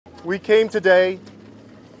We came today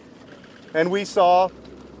and we saw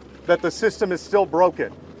that the system is still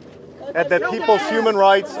broken and that people's human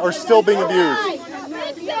rights are still being abused.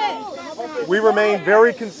 We remain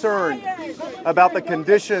very concerned about the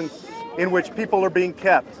conditions in which people are being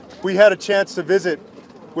kept. We had a chance to visit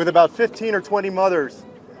with about 15 or 20 mothers,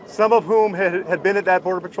 some of whom had been at that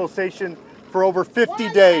Border Patrol station for over 50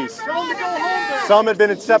 days. Some had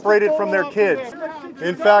been separated from their kids.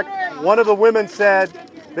 In fact, one of the women said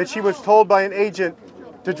that she was told by an agent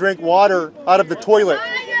to drink water out of the toilet.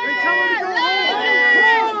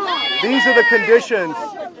 These are the conditions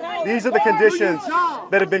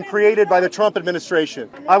that have been created by the Trump administration.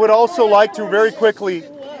 I would also like to very quickly,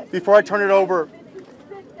 before I turn it over,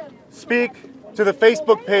 speak to the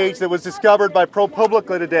Facebook page that was discovered by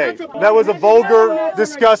ProPublica today. That was a vulgar,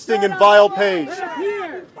 disgusting, and vile page.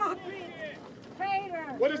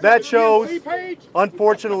 That shows,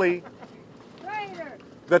 unfortunately,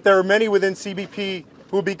 that there are many within CBP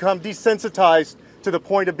who become desensitized to the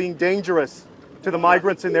point of being dangerous to the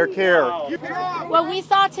migrants in their care. What we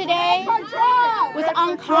saw today was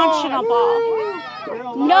unconscionable.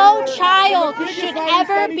 No child should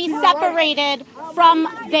ever be separated from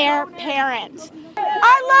their parent.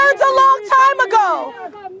 I learned a long time ago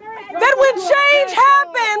that when change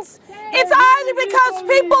happens, it's either because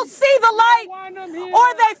people see the light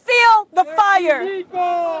or they feel the fire.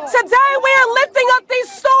 Today we are lifting up these